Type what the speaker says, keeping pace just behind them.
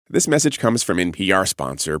This message comes from NPR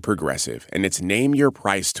sponsor Progressive, and it's Name Your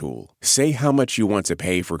Price tool. Say how much you want to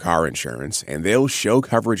pay for car insurance, and they'll show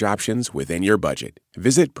coverage options within your budget.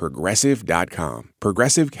 Visit Progressive.com.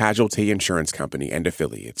 Progressive Casualty Insurance Company and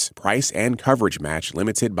Affiliates. Price and coverage match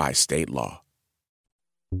limited by state law.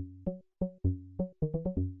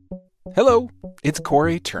 Hello, it's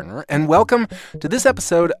Corey Turner, and welcome to this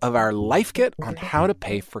episode of our Life Kit on how to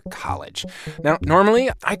pay for college. Now, normally,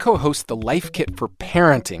 I co-host the Life Kit for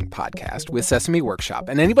Parenting podcast with Sesame Workshop,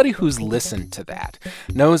 and anybody who's listened to that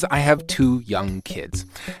knows I have 2 young kids.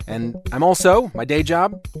 And I'm also, my day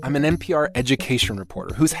job, I'm an NPR education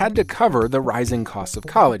reporter who's had to cover the rising costs of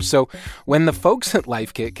college. So when the folks at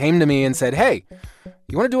Life Kit came to me and said, hey,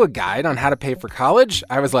 you want to do a guide on how to pay for college?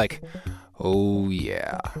 I was like, oh,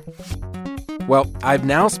 yeah. Well, I've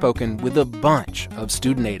now spoken with a bunch of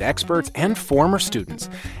student aid experts and former students,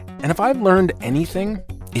 and if I've learned anything,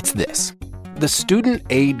 it's this. The student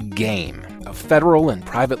aid game of federal and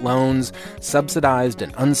private loans, subsidized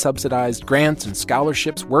and unsubsidized grants and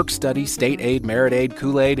scholarships, work-study, state aid, merit aid,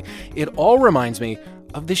 Kool-Aid, it all reminds me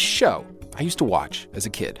of this show I used to watch as a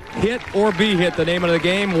kid. Hit or be hit, the name of the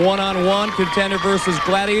game, one-on-one, contender versus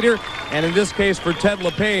gladiator. And in this case, for Ted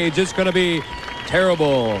LePage, it's going to be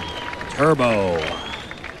Terrible Turbo.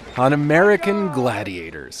 On American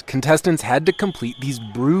Gladiators, contestants had to complete these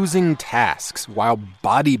bruising tasks while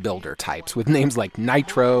bodybuilder types with names like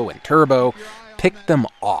Nitro and Turbo picked them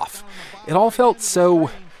off. It all felt so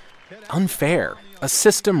unfair, a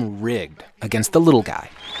system rigged against the little guy.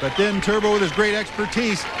 But then Turbo, with his great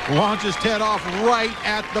expertise, launches Ted off right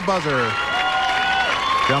at the buzzer.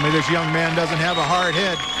 Tell me this young man doesn't have a hard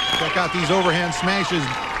head. Check out these overhand smashes.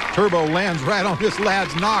 Turbo lands right on this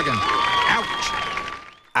lad's noggin. Ouch.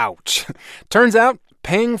 Ouch. Turns out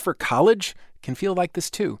paying for college can feel like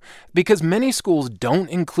this too, because many schools don't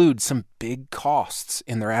include some big costs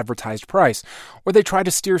in their advertised price, or they try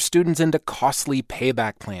to steer students into costly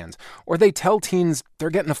payback plans, or they tell teens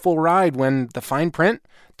they're getting a full ride when the fine print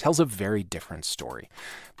tells a very different story.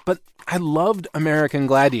 But I loved American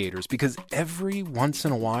Gladiators because every once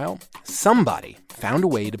in a while, somebody found a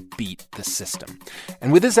way to beat the system.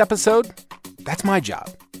 And with this episode, that's my job,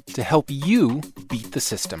 to help you beat the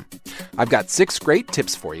system. I've got 6 great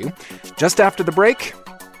tips for you. Just after the break,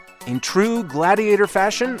 in true gladiator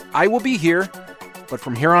fashion, I will be here, but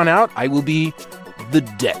from here on out, I will be the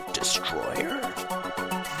debt destroyer.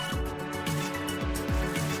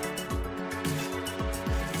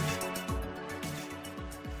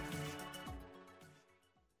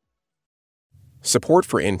 Support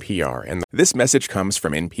for NPR, and this message comes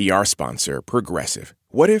from NPR sponsor Progressive.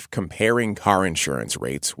 What if comparing car insurance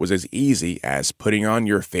rates was as easy as putting on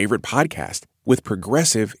your favorite podcast? With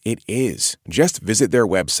Progressive, it is. Just visit their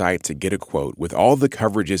website to get a quote with all the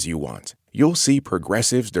coverages you want. You'll see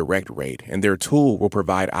Progressive's direct rate, and their tool will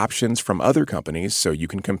provide options from other companies so you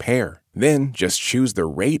can compare. Then just choose the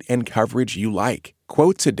rate and coverage you like.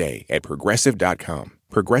 Quote today at Progressive.com.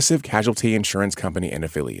 Progressive Casualty Insurance Company and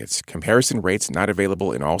Affiliates. Comparison rates not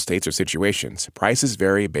available in all states or situations. Prices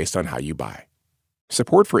vary based on how you buy.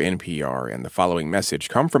 Support for NPR and the following message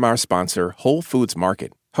come from our sponsor, Whole Foods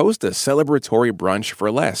Market. Host a celebratory brunch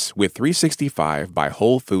for less with 365 by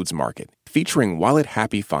Whole Foods Market, featuring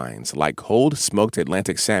wallet-happy finds like cold smoked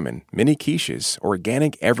Atlantic salmon, mini quiches,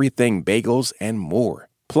 organic everything bagels, and more.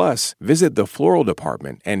 Plus, visit the floral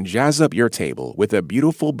department and jazz up your table with a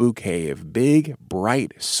beautiful bouquet of big,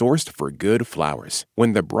 bright, sourced-for-good flowers.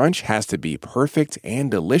 When the brunch has to be perfect and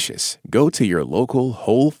delicious, go to your local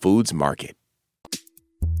Whole Foods Market.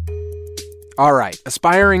 All right,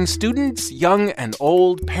 aspiring students, young and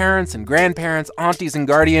old, parents and grandparents, aunties and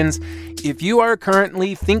guardians, if you are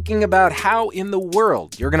currently thinking about how in the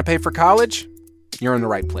world you're going to pay for college, you're in the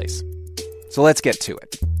right place. So let's get to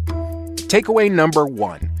it. Takeaway number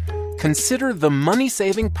 1, consider the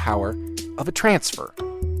money-saving power of a transfer.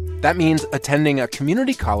 That means attending a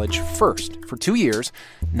community college first for 2 years,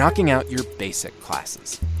 knocking out your basic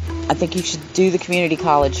classes. I think you should do the community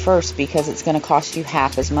college first because it's going to cost you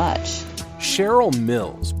half as much. Cheryl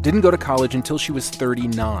Mills didn't go to college until she was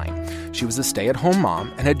 39. She was a stay-at-home mom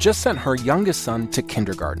and had just sent her youngest son to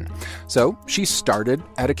kindergarten. So she started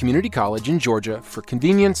at a community college in Georgia for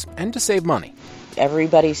convenience and to save money.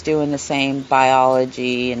 Everybody's doing the same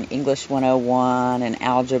biology and English 101 and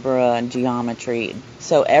algebra and geometry.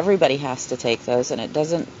 So everybody has to take those, and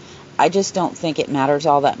I just don't think it matters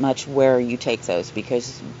all that much where you take those,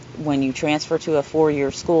 because when you transfer to a 4-year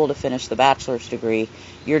school to finish the bachelor's degree,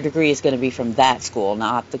 your degree is going to be from that school,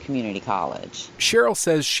 not the community college. Cheryl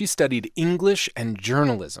says she studied English and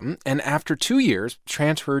journalism and after 2 years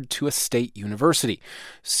transferred to a state university.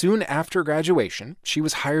 Soon after graduation, she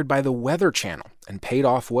was hired by the Weather Channel and paid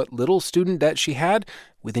off what little student debt she had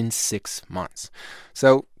within 6 months.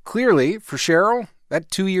 So clearly, for Cheryl, that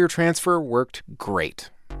 2-year transfer worked great.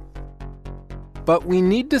 But we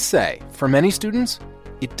need to say, for many students,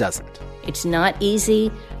 it doesn't. It's not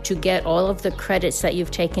easy to get all of the credits that you've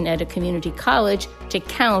taken at a community college to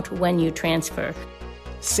count when you transfer.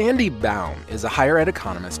 Sandy Baum is a higher ed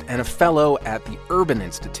economist and a fellow at the Urban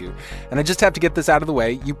Institute. And I just have to get this out of the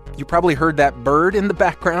way. You probably heard that bird in the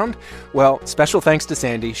background. Well, special thanks to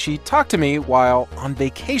Sandy. She talked to me while on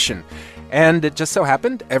vacation. And it just so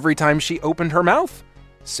happened, every time she opened her mouth,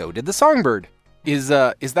 so did the songbird. Is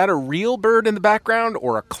that a real bird in the background,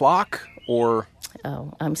 or a clock, or...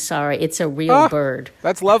 Oh, I'm sorry. It's a real bird.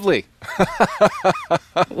 That's lovely.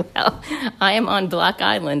 Well, I am on Block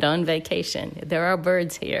Island on vacation. There are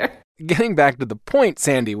birds here. Getting back to the point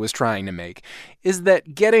Sandy was trying to make is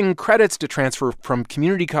that getting credits to transfer from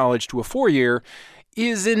community college to a 4-year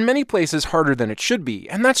is in many places harder than it should be,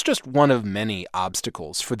 and that's just one of many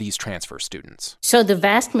obstacles for these transfer students. So the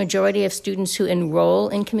vast majority of students who enroll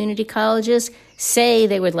in community colleges say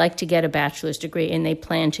they would like to get a bachelor's degree and they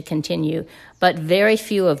plan to continue, but very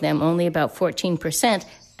few of them, only about 14%,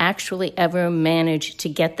 actually ever manage to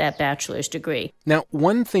get that bachelor's degree. Now,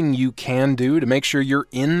 one thing you can do to make sure you're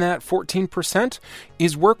in that 14%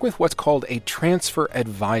 is work with what's called a transfer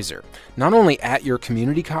advisor, not only at your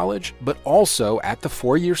community college, but also at the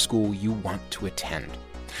 4-year school you want to attend.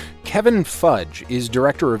 Kevin Fudge is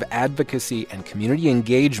Director of Advocacy and Community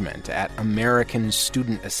Engagement at American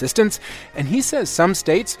Student Assistance, and he says some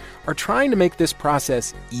states are trying to make this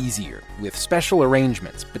process easier with special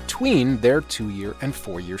arrangements between their 2-year and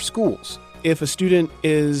 4-year schools. If a student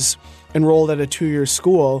is enrolled at a 2-year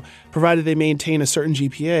school, provided they maintain a certain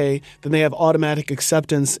GPA, then they have automatic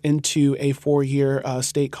acceptance into a 4-year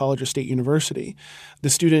state college or state university. The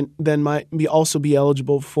student then might also be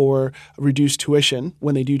eligible for reduced tuition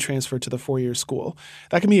when they do transfer to the 4-year school.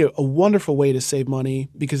 That can be a wonderful way to save money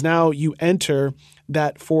because now you enter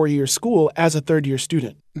that 4-year school as a 3rd-year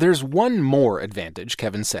student. There's one more advantage,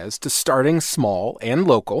 Kevin says, to starting small and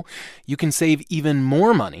local. You can save even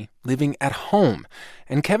more money living at home.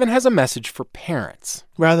 And Kevin has a message for parents.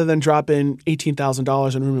 Rather than drop in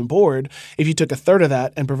 $18,000 in room and board, if you took a third of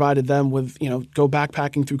that and provided them with, go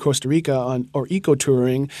backpacking through Costa Rica or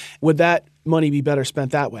eco-touring, would that money be better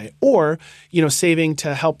spent that way? Or, saving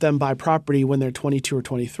to help them buy property when they're 22 or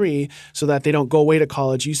 23 so that they don't go away to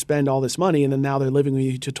college, you spend all this money, and then now they're living with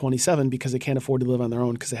you to 27 because they can't afford to live on their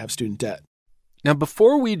own because they have student debt. Now,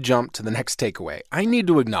 before we jump to the next takeaway, I need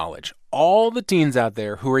to acknowledge all the teens out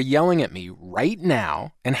there who are yelling at me right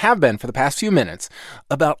now, and have been for the past few minutes,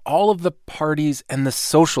 about all of the parties and the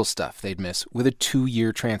social stuff they'd miss with a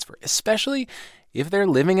 2-year transfer, especially if they're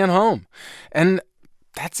living at home. And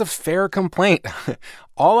that's a fair complaint.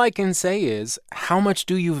 All I can say is, how much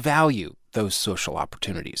do you value those social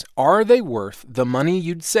opportunities? Are they worth the money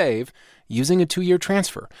you'd save using a 2-year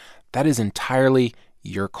transfer? That is entirely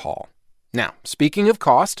your call. Now, speaking of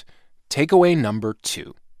cost, takeaway number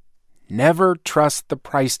 2. Never trust the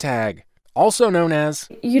price tag, also known as...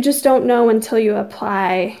 You just don't know until you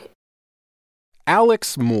apply.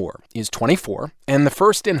 Alex Moore is 24 and the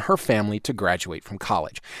first in her family to graduate from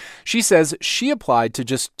college. She says she applied to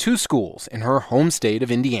just 2 schools in her home state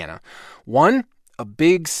of Indiana. One, a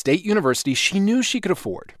big state university she knew she could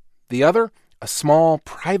afford. The other, a small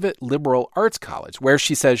private liberal arts college where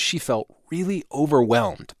she says she felt really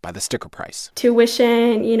overwhelmed by the sticker price.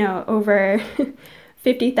 Tuition, over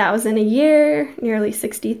 $50,000 a year, nearly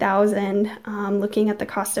 $60,000. Looking at the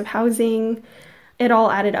cost of housing, it all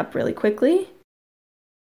added up really quickly.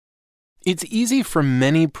 It's easy for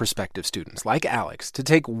many prospective students like Alex to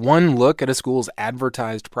take one look at a school's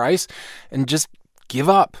advertised price and just give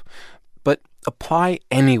up. But apply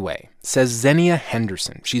anyway, says Xenia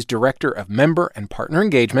Henderson. She's Director of Member and Partner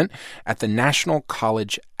Engagement at the National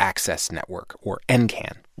College Access Network, or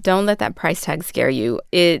NCAN. Don't let that price tag scare you.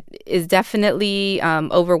 It is definitely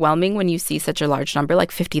overwhelming when you see such a large number,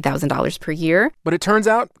 like $50,000 per year. But it turns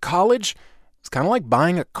out college is kind of like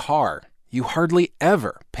buying a car. you hardly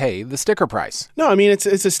ever pay the sticker price. No, I mean, it's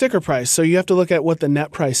a sticker price, so you have to look at what the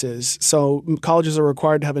net price is. So colleges are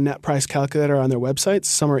required to have a net price calculator on their websites.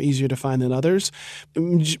 Some are easier to find than others.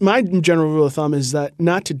 My general rule of thumb is that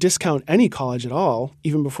not to discount any college at all,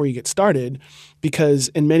 even before you get started, because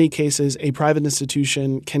in many cases, a private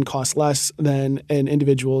institution can cost less than an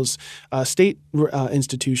individual's state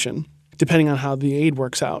institution, depending on how the aid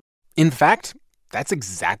works out. In fact, that's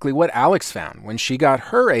exactly what Alex found when she got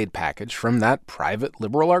her aid package from that private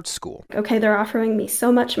liberal arts school. Okay, they're offering me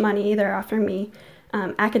so much money. They're offering me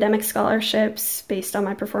academic scholarships based on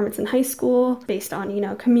my performance in high school, based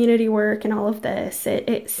on, community work and all of this.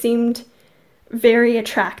 It seemed very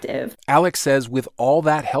attractive. Alex says with all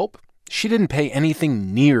that help, she didn't pay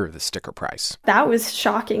anything near the sticker price. That was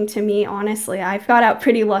shocking to me, honestly. I got out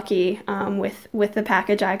pretty lucky with the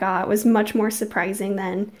package I got. It was much more surprising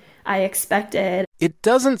than I expected. It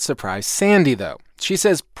doesn't surprise Sandy, though. She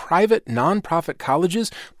says private nonprofit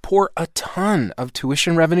colleges pour a ton of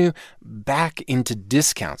tuition revenue back into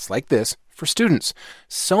discounts like this for students.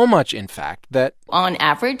 So much, in fact, that on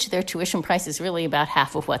average, their tuition price is really about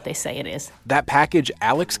half of what they say it is. That package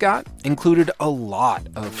Alex got included a lot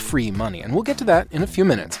of free money, and we'll get to that in a few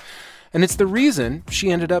minutes. And it's the reason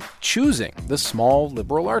she ended up choosing the small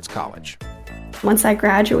liberal arts college. Once I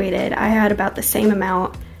graduated, I had about the same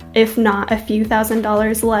amount, if not a few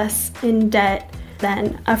 $1,000s less in debt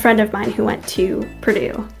than a friend of mine who went to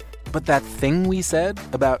Purdue. But that thing we said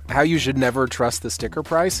about how you should never trust the sticker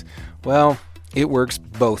price, well, it works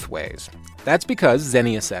both ways. That's because,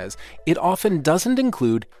 Xenia says, it often doesn't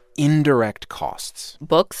include indirect costs.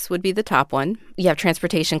 Books would be the top one. You have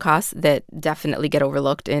transportation costs that definitely get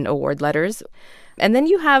overlooked in award letters. And then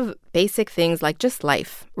you have basic things like just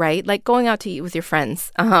life, right? Like going out to eat with your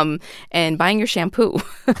friends and buying your shampoo.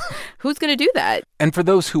 Who's going to do that? And for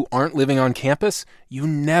those who aren't living on campus, you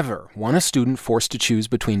never want a student forced to choose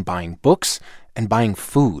between buying books and buying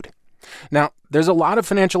food. Now, there's a lot of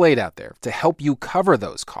financial aid out there to help you cover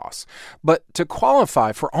those costs. But to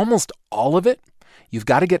qualify for almost all of it, you've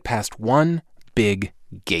got to get past one big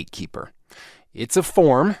gatekeeper. It's a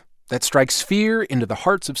form that strikes fear into the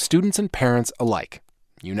hearts of students and parents alike.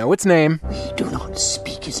 You know its name. We do not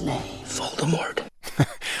speak his name. Voldemort.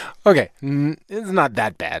 Okay, it's not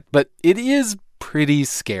that bad, but it is pretty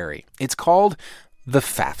scary. It's called the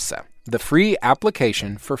FAFSA, the Free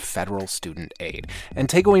Application for Federal Student Aid. And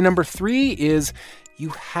takeaway number 3 is you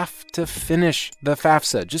have to finish the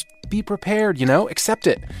FAFSA. Just be prepared, accept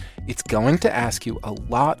it. It's going to ask you a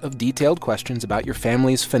lot of detailed questions about your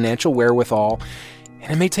family's financial wherewithal,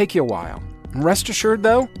 and it may take you a while. Rest assured,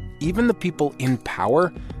 though, even the people in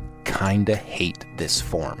power kinda hate this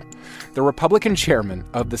form. The Republican chairman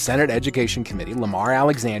of the Senate Education Committee, Lamar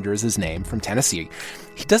Alexander is his name, from Tennessee,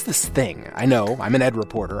 he does this thing. I know, I'm an ed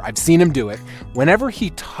reporter. I've seen him do it. Whenever he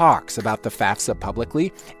talks about the FAFSA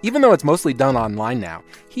publicly, even though it's mostly done online now,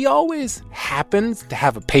 he always happens to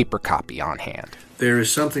have a paper copy on hand. There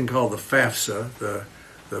is something called the FAFSA,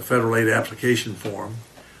 the Federal Aid Application Form,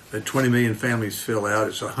 that 20 million families fill out.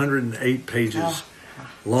 It's 108 pages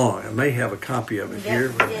long. I may have a copy of it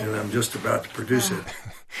here, and I'm just about to produce it.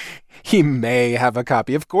 He may have a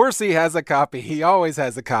copy. Of course he has a copy. He always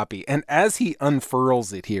has a copy. And as he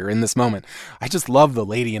unfurls it here in this moment, I just love the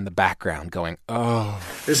lady in the background going, oh.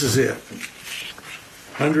 This is it.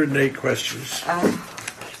 108 questions.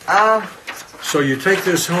 So you take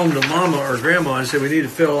this home to mama or grandma and say, we need to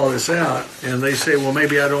fill all this out. And they say, well,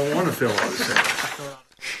 maybe I don't want to fill all this out.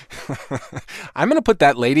 I'm going to put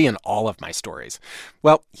that lady in all of my stories.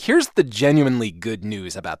 Well, here's the genuinely good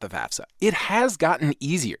news about the FAFSA. It has gotten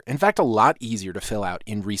easier. In fact, a lot easier to fill out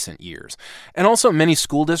in recent years. And also, many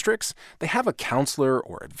school districts, they have a counselor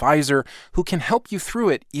or advisor who can help you through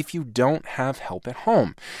it if you don't have help at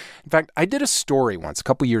home. In fact, I did a story once a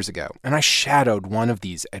couple years ago, and I shadowed one of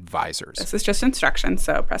these advisors. This is just instructions,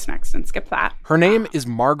 so press next and skip that. Her name is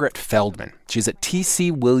Margaret Feldman. She's at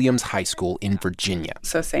T.C. Williams High School in Virginia.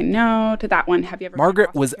 So say no to that one. Have you ever?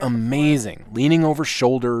 Margaret was amazing, leaning over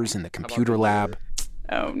shoulders in the computer lab.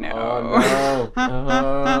 Oh, no. Oh,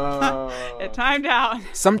 no. It timed out.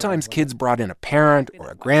 Sometimes kids brought in a parent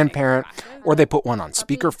or a grandparent, or they put one on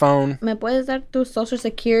speakerphone. ¿Me puedes dar tu social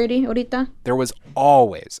security ahorita? There was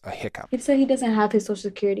always a hiccup. He said he doesn't have his social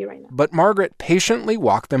security right now. But Margaret patiently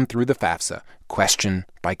walked them through the FAFSA, question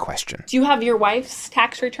by question. Do you have your wife's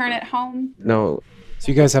tax return at home? No.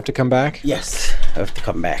 So you guys have to come back? Yes, I have to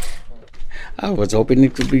come back. I was hoping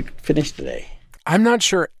it could be finished today. I'm not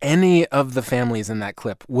sure any of the families in that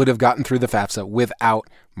clip would have gotten through the FAFSA without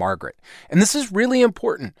Margaret. And this is really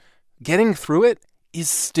important. Getting through it is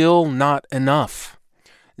still not enough.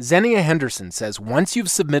 Xenia Henderson says once you've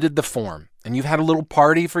submitted the form and you've had a little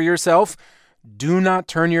party for yourself, do not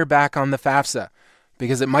turn your back on the FAFSA,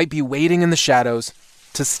 because it might be waiting in the shadows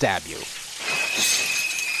to stab you.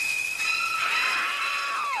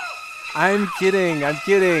 I'm kidding.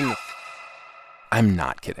 I'm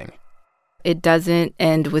not kidding. It doesn't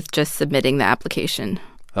end with just submitting the application.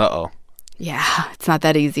 Uh-oh. Yeah, it's not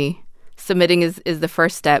that easy. Submitting is the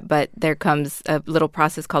first step, but there comes a little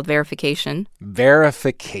process called verification.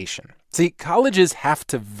 Verification. See, colleges have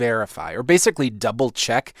to verify, or basically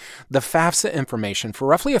double-check, the FAFSA information for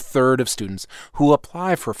roughly a third of students who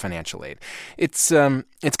apply for financial aid. It's kind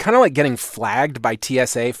of like getting flagged by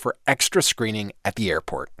TSA for extra screening at the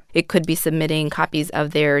airport. It could be submitting copies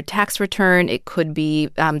of their tax return. It could be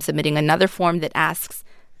submitting another form that asks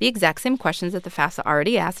the exact same questions that the FAFSA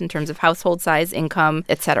already asked in terms of household size, income,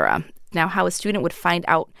 etc. Now, how a student would find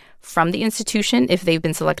out from the institution if they've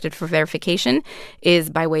been selected for verification is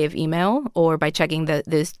by way of email or by checking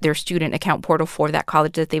their student account portal for that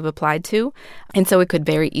college that they've applied to. And so it could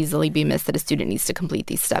very easily be missed that a student needs to complete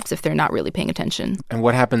these steps if they're not really paying attention. And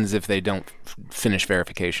what happens if they don't finish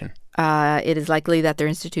verification? It is likely that their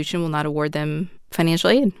institution will not award them financial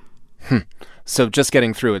aid. So just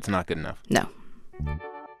getting through it's not good enough? No.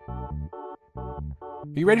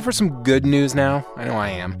 Are you ready for some good news now? I know I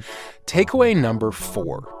am. Takeaway number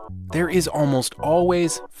 4. There is almost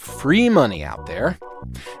always free money out there.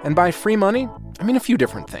 And by free money, I mean a few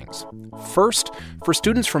different things. First, for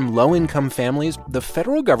students from low-income families, the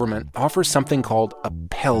federal government offers something called a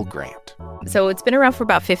Pell Grant. So it's been around for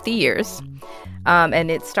about 50 years.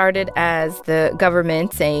 And it started as the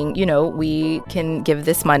government saying, we can give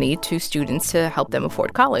this money to students to help them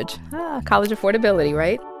afford college. College affordability,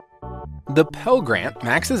 right? The Pell Grant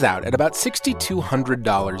maxes out at about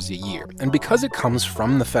 $6,200 a year, and because it comes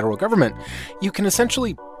from the federal government, you can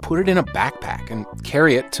essentially put it in a backpack and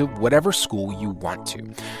carry it to whatever school you want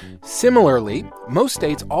to. Similarly, most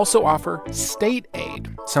states also offer state aid.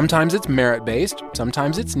 Sometimes it's merit-based,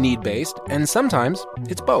 sometimes it's need-based, and sometimes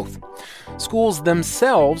it's both. Schools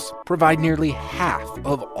themselves provide nearly half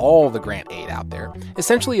of all the grant aid out there,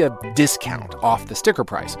 essentially a discount off the sticker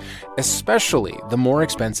price, especially the more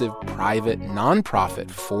expensive private nonprofit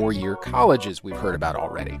four-year colleges we've heard about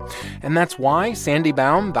already. And that's why Sandy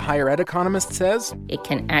Baum, the higher ed economist, says it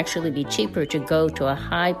can actually be cheaper to go to a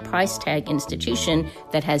high price tag institution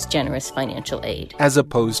that has generous financial aid, as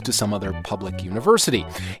opposed to some other public university.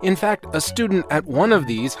 In fact, a student at one of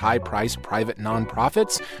these high-priced private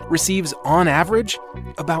nonprofits receives, on average,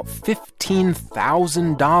 about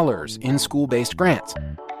 $15,000 in school-based grants.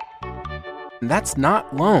 And that's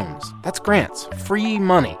not loans. That's grants, free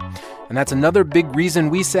money. And that's another big reason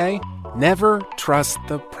we say, never trust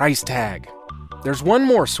the price tag. There's one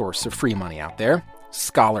more source of free money out there: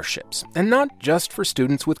 scholarships. And not just for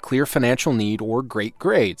students with clear financial need or great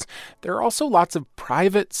grades. There are also lots of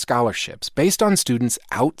private scholarships based on students'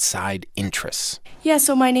 outside interests. Yeah,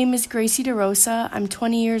 so my name is Gracie DeRosa. I'm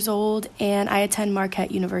 20 years old, and I attend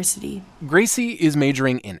Marquette University. Gracie is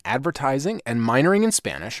majoring in advertising and minoring in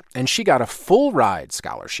Spanish, and she got a full-ride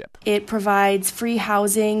scholarship. It provides free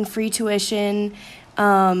housing, free tuition,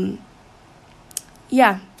 and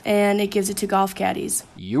it gives it to golf caddies.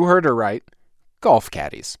 You heard her right. Golf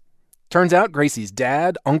caddies. Turns out Gracie's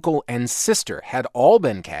dad, uncle, and sister had all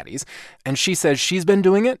been caddies, and she says she's been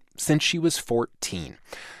doing it since she was 14.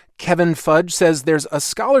 Kevin Fudge says there's a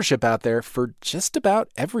scholarship out there for just about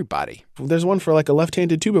everybody. There's one for like a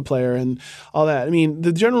left-handed tuba player and all that. I mean,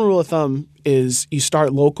 the general rule of thumb is you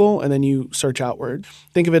start local and then you search outward.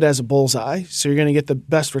 Think of it as a bullseye. So you're going to get the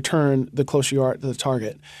best return the closer you are to the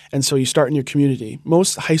target. And so you start in your community.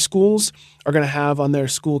 Most high schools are going to have on their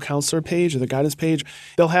school counselor page or the guidance page,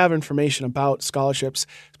 they'll have information about scholarships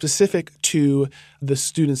specific to the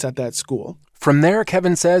students at that school. From there,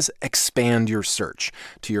 Kevin says, expand your search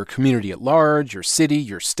to your community at large, your city,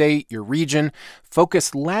 your state, your region.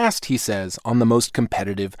 Focus last, he says, on the most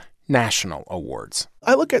competitive national awards.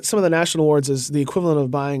 I look at some of the national awards as the equivalent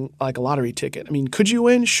of buying like a lottery ticket. I mean, could you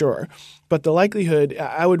win? Sure. But the likelihood,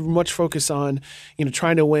 I would much focus on,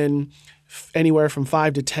 trying to win anywhere from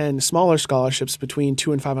 5 to 10 smaller scholarships between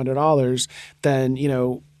 $200 and $500 than,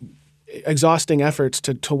 exhausting efforts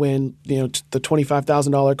to win, the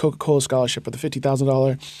 $25,000 Coca-Cola scholarship or the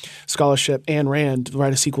 $50,000 scholarship Ayn Rand to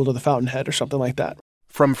write a sequel to The Fountainhead or something like that.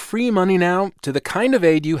 From free money now to the kind of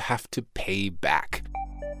aid you have to pay back.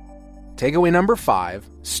 Takeaway number 5,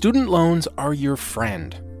 student loans are your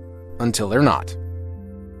friend until they're not.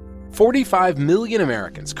 45 million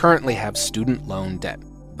Americans currently have student loan debt.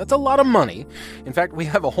 That's a lot of money. In fact, we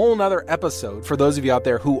have a whole nother episode for those of you out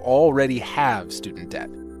there who already have student debt.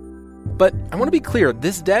 But I want to be clear,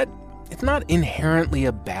 this debt, it's not inherently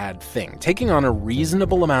a bad thing. Taking on a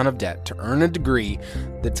reasonable amount of debt to earn a degree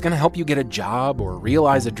that's going to help you get a job or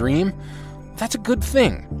realize a dream, that's a good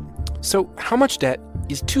thing. So how much debt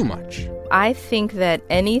is too much? I think that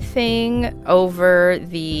anything over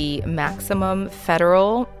the maximum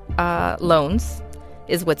federal loans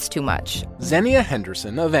is what's too much. Xenia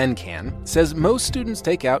Henderson of NCAN says most students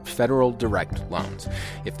take out federal direct loans.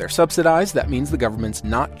 If they're subsidized, that means the government's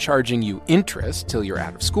not charging you interest till you're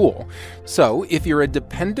out of school. So if you're a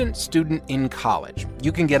dependent student in college,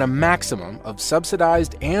 you can get a maximum of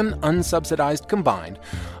subsidized and unsubsidized combined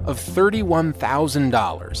of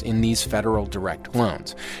 $31,000 in these federal direct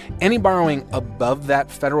loans. Any borrowing above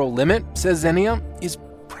that federal limit, says Xenia, is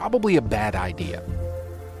probably a bad idea.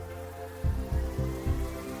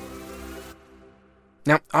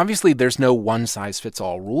 Now, obviously, there's no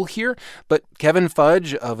one-size-fits-all rule here, but Kevin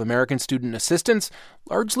Fudge of American Student Assistance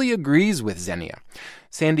largely agrees with Xenia.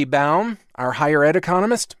 Sandy Baum, our higher ed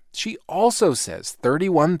economist, she also says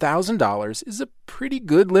 $31,000 is a pretty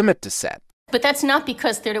good limit to set. But that's not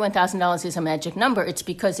because $31,000 is a magic number. It's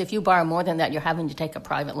because if you borrow more than that, you're having to take a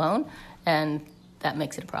private loan, and that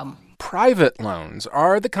makes it a problem. Private loans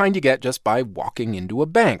are the kind you get just by walking into a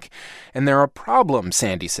bank. And they're a problem,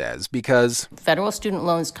 Sandy says, because federal student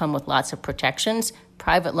loans come with lots of protections.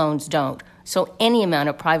 Private loans don't. So any amount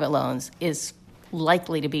of private loans is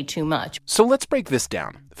likely to be too much. So let's break this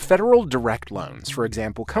down. Federal direct loans, for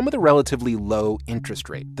example, come with a relatively low interest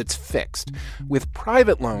rate that's fixed. With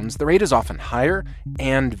private loans, the rate is often higher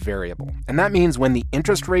and variable. And that means when the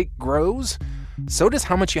interest rate grows, so does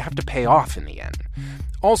how much you have to pay off in the end.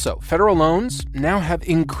 Also, federal loans now have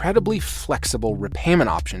incredibly flexible repayment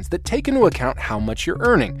options that take into account how much you're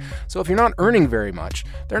earning. So if you're not earning very much,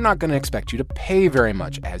 they're not going to expect you to pay very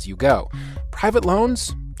much as you go. Private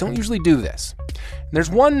loans don't usually do this. And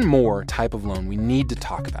there's one more type of loan we need to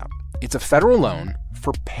talk about. It's a federal loan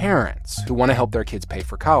for parents who want to help their kids pay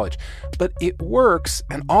for college, but it works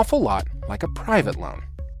an awful lot like a private loan.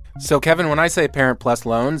 So, Kevin, when I say Parent Plus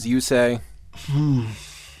loans, you say...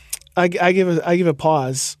 I give a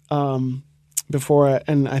pause before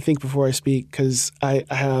I speak, because I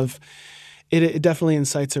have it definitely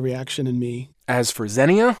incites a reaction in me. As for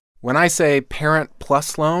Xenia, when I say Parent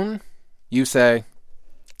Plus loan, you say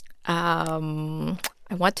I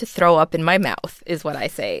want to throw up in my mouth is what I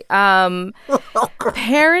say. Parent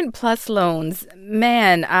Plus loans,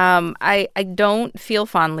 man, I don't feel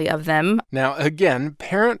fondly of them. Now, again,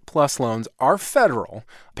 Parent Plus loans are federal.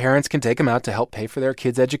 Parents can take them out to help pay for their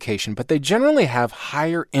kids' education, but they generally have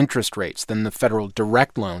higher interest rates than the federal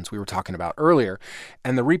direct loans we were talking about earlier,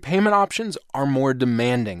 and the repayment options are more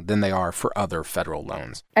demanding than they are for other federal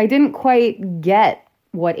loans. I didn't quite get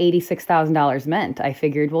what $86,000 meant. I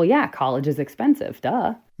figured, well, yeah, college is expensive,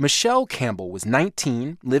 duh. Michelle Campbell was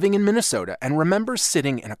 19, living in Minnesota, and remembers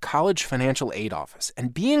sitting in a college financial aid office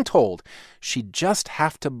and being told she'd just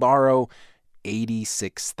have to borrow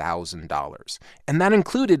 $86,000. And that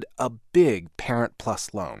included a big Parent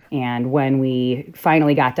Plus loan. And when we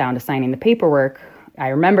finally got down to signing the paperwork, I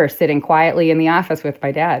remember sitting quietly in the office with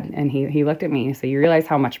my dad, and he looked at me and said, "You realize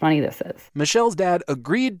how much money this is?" Michelle's dad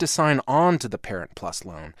agreed to sign on to the Parent Plus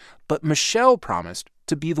loan, but Michelle promised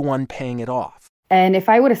to be the one paying it off. And if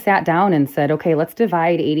I would have sat down and said, okay, let's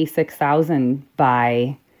divide $86,000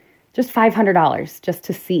 by just $500 just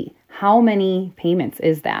to see how many payments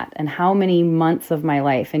is that and how many months of my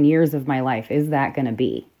life and years of my life is that going to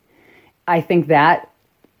be, I think that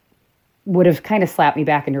would have kind of slapped me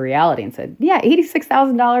back into reality and said, yeah,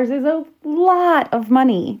 $86,000 is a lot of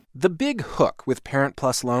money. The big hook with Parent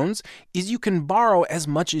Plus loans is you can borrow as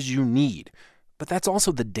much as you need. But that's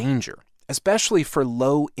also the danger, especially for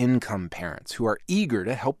low-income parents who are eager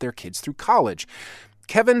to help their kids through college.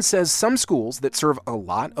 Kevin says some schools that serve a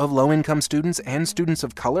lot of low-income students and students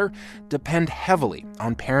of color depend heavily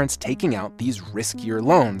on parents taking out these riskier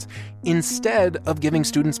loans instead of giving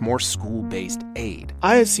students more school-based aid.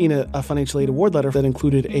 I had seen a financial aid award letter that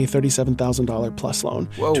included a $37,000 plus loan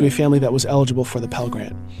to a family that was eligible for the Pell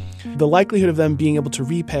Grant. The likelihood of them being able to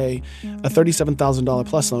repay a $37,000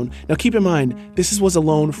 plus loan, now keep in mind, this was a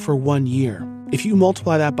loan for 1 year. If you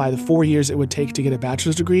multiply that by the 4 years it would take to get a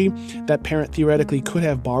bachelor's degree, that parent theoretically could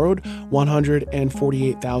have borrowed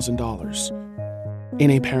 $148,000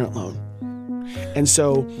 in a parent loan. And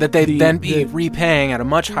so that they'd then be repaying at a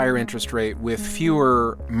much higher interest rate with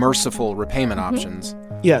fewer merciful repayment options.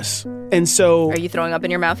 Yes. And so... Are you throwing up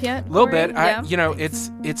in your mouth yet? A little bit. Yeah.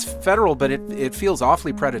 It's federal, but it feels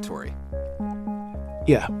awfully predatory.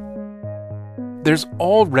 Yeah. there's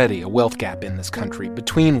already a wealth gap in this country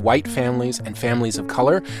between white families and families of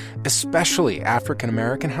color, especially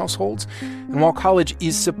African-American households. And while college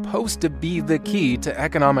is supposed to be the key to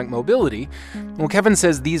economic mobility, well, Kevin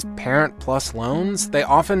says these Parent Plus loans, they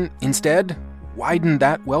often, instead, widen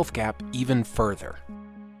that wealth gap even further.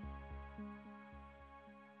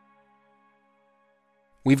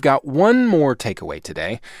 We've got one more takeaway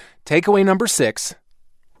today. Takeaway number 6,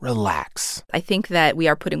 relax. I think that we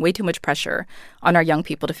are putting way too much pressure on our young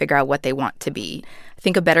people to figure out what they want to be. I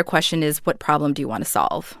think a better question is, what problem do you want to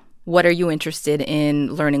solve? What are you interested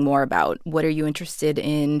in learning more about? What are you interested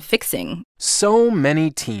in fixing? So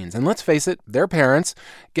many teens, and let's face it, their parents,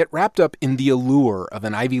 get wrapped up in the allure of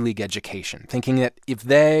an Ivy League education, thinking that if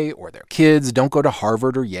they or their kids don't go to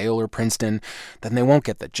Harvard or Yale or Princeton, then they won't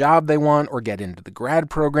get the job they want or get into the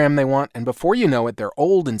grad program they want. And before you know it, they're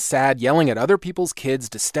old and sad, yelling at other people's kids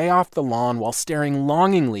to stay off the lawn while staring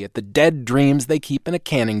longingly at the dead dreams they keep in a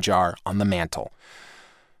canning jar on the mantle.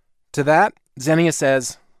 To that, Xenia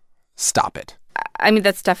says, stop it. I mean,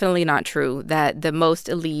 that's definitely not true. That the most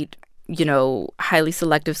elite, highly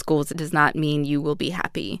selective schools, it does not mean you will be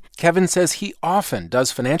happy. Kevin says he often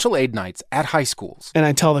does financial aid nights at high schools. And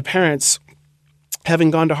I tell the parents,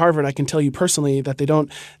 having gone to Harvard, I can tell you personally that they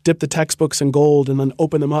don't dip the textbooks in gold and then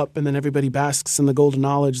open them up and then everybody basks in the golden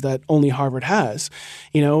knowledge that only Harvard has.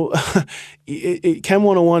 Chem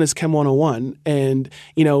 101 is Chem 101. And,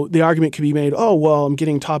 the argument could be made, oh, well, I'm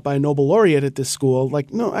getting taught by a Nobel laureate at this school.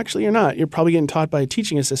 Like, no, actually you're not. You're probably getting taught by a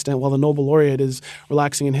teaching assistant while the Nobel laureate is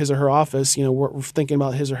relaxing in his or her office, we're thinking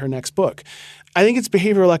about his or her next book. I think it's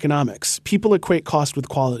behavioral economics. People equate cost with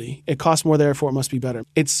quality. It costs more, therefore it must be better.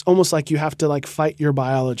 It's almost like you have to fight your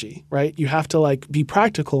biology, right? You have to be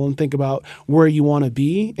practical and think about where you want to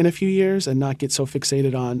be in a few years and not get so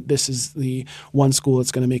fixated on this is the one school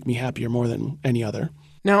that's going to make me happier more than any other.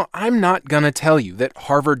 Now, I'm not going to tell you that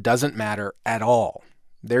Harvard doesn't matter at all.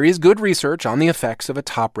 There is good research on the effects of a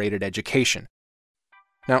top-rated education.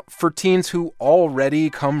 Now, for teens who already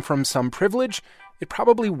come from some privilege, it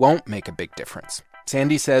probably won't make a big difference.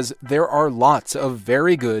 Sandy says there are lots of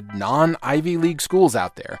very good non-Ivy League schools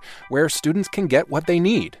out there where students can get what they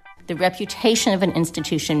need. The reputation of an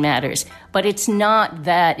institution matters, but it's not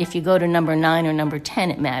that if you go to number 9 or number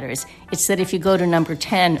 10, it matters. It's that if you go to number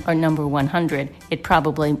 10 or number 100, it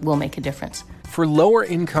probably will make a difference. For lower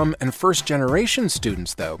income and first-generation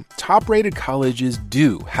students, though, top-rated colleges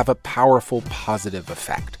do have a powerful positive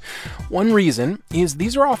effect. One reason is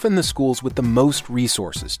these are often the schools with the most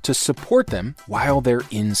resources to support them while they're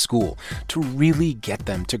in school, to really get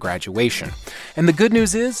them to graduation. And the good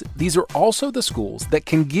news is these are also the schools that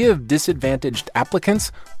can give disadvantaged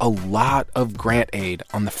applicants a lot of grant aid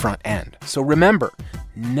on the front end. So remember,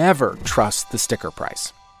 never trust the sticker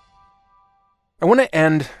price. I want to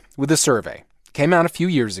end with a survey. Came out a few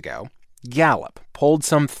years ago. Gallup polled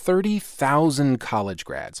some 30,000 college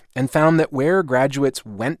grads and found that where graduates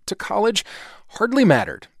went to college hardly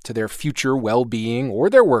mattered to their future well-being or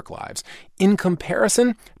their work lives in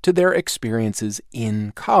comparison to their experiences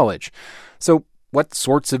in college. So what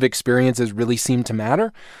sorts of experiences really seem to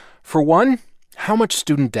matter? For one, how much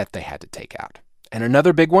student debt they had to take out. And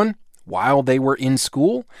another big one, while they were in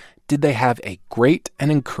school, did they have a great and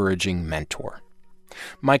encouraging mentor?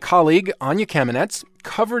 My colleague, Anya Kamenetz,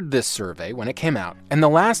 covered this survey when it came out, and the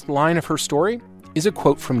last line of her story is a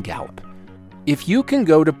quote from Gallup. If you can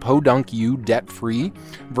go to Podunk U debt-free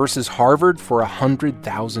versus Harvard for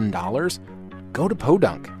 $100,000, go to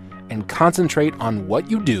Podunk and concentrate on what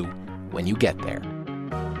you do when you get there.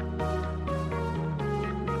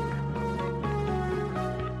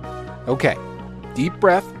 Okay, deep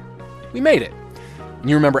breath. We made it.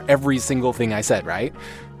 You remember every single thing I said, right?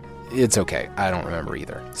 It's okay. I don't remember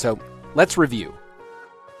either. So let's review.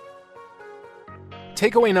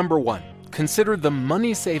 Takeaway number 1. Consider the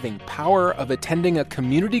money-saving power of attending a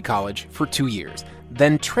community college for 2 years,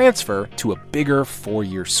 then transfer to a bigger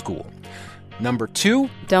 4-year school. Number 2.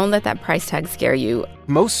 Don't let that price tag scare you.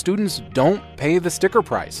 Most students don't pay the sticker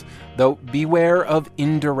price, though beware of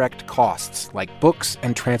indirect costs like books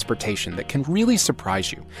and transportation that can really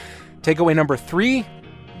surprise you. Takeaway number 3.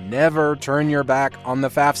 Never turn your back on the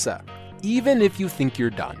FAFSA, even if you think you're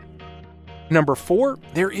done. Number 4,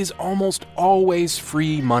 there is almost always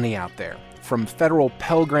free money out there, from federal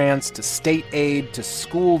Pell Grants to state aid to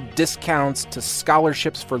school discounts to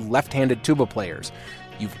scholarships for left-handed tuba players.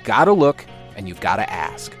 You've got to look and you've got to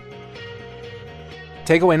ask.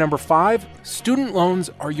 Takeaway number 5, student loans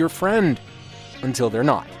are your friend until they're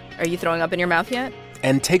not. Are you throwing up in your mouth yet?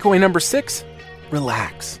 And takeaway number 6,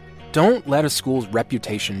 relax. don't let a school's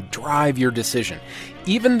reputation drive your decision.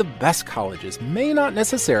 Even the best colleges may not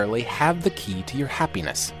necessarily have the key to your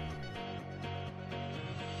happiness.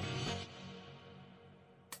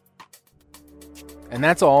 And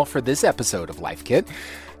that's all for this episode of Life Kit.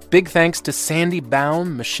 Big thanks to Sandy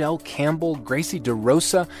Baum, Michelle Campbell, Gracie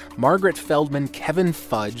DeRosa, Margaret Feldman, Kevin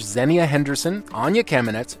Fudge, Xenia Henderson, Anya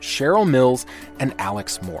Kamenetz, Cheryl Mills, and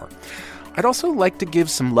Alex Moore. I'd also like to give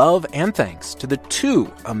some love and thanks to the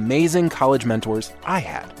two amazing college mentors I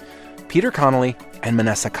had, Peter Connolly and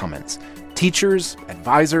Manessa Cummins, teachers,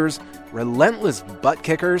 advisors, relentless butt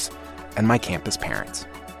kickers, and my campus parents.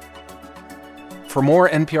 For more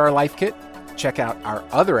NPR Life Kit, check out our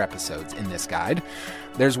other episodes in this guide.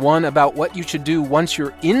 There's one about what you should do once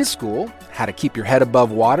you're in school, how to keep your head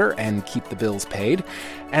above water and keep the bills paid,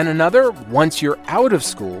 and another once you're out of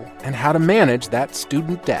school and how to manage that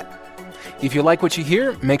student debt. If you like what you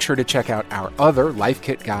hear, make sure to check out our other Life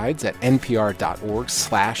Kit guides at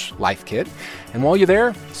npr.org/lifekit. And while you're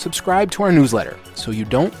there, subscribe to our newsletter so you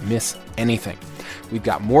don't miss anything. We've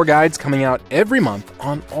got more guides coming out every month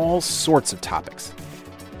on all sorts of topics.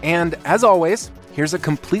 And as always, here's a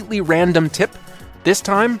completely random tip, this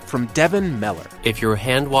time from Devin Meller. If you're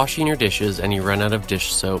hand washing your dishes and you run out of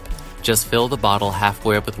dish soap, just fill the bottle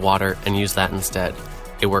halfway up with water and use that instead.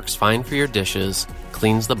 It works fine for your dishes,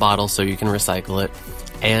 cleans the bottle so you can recycle it,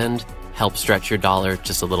 and helps stretch your dollar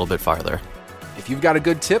just a little bit farther. If you've got a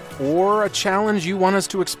good tip or a challenge you want us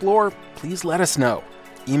to explore, please let us know.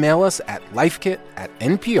 Email us at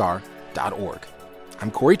lifekit@npr.org.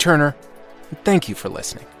 I'm Corey Turner, and thank you for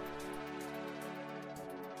listening.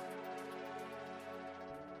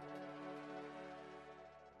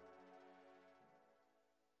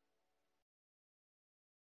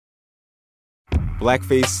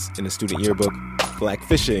 Blackface in a student yearbook,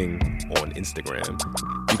 blackfishing on Instagram.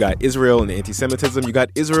 You got Israel and anti-Semitism, you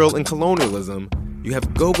got Israel and colonialism, you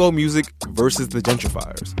have go-go music versus the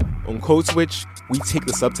gentrifiers. On Code Switch, we take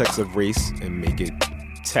the subtext of race and make it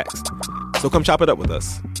text. So come chop it up with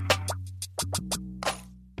us.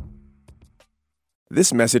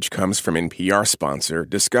 This message comes from NPR sponsor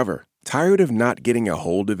Discover. Tired of not getting a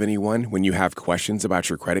hold of anyone when you have questions about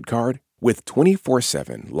your credit card? With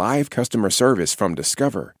 24/7 live customer service from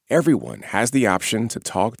Discover, everyone has the option to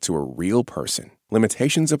talk to a real person.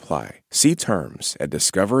 Limitations apply. See terms at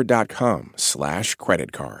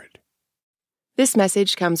discover.com/creditcard. This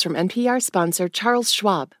message comes from NPR sponsor Charles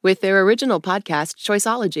Schwab with their original podcast,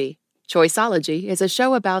 Choiceology. Choiceology is a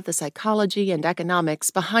show about the psychology and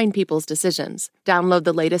economics behind people's decisions. Download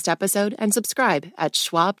the latest episode and subscribe at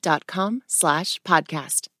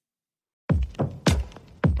schwab.com/podcast.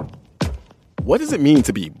 What does it mean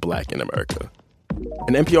to be Black in America?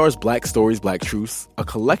 In NPR's Black Stories, Black Truths, a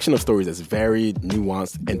collection of stories as varied,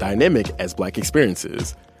 nuanced, and dynamic as Black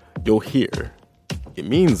experiences, you'll hear it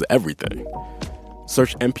means everything.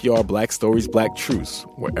 Search NPR Black Stories, Black Truths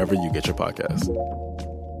wherever you get your podcasts.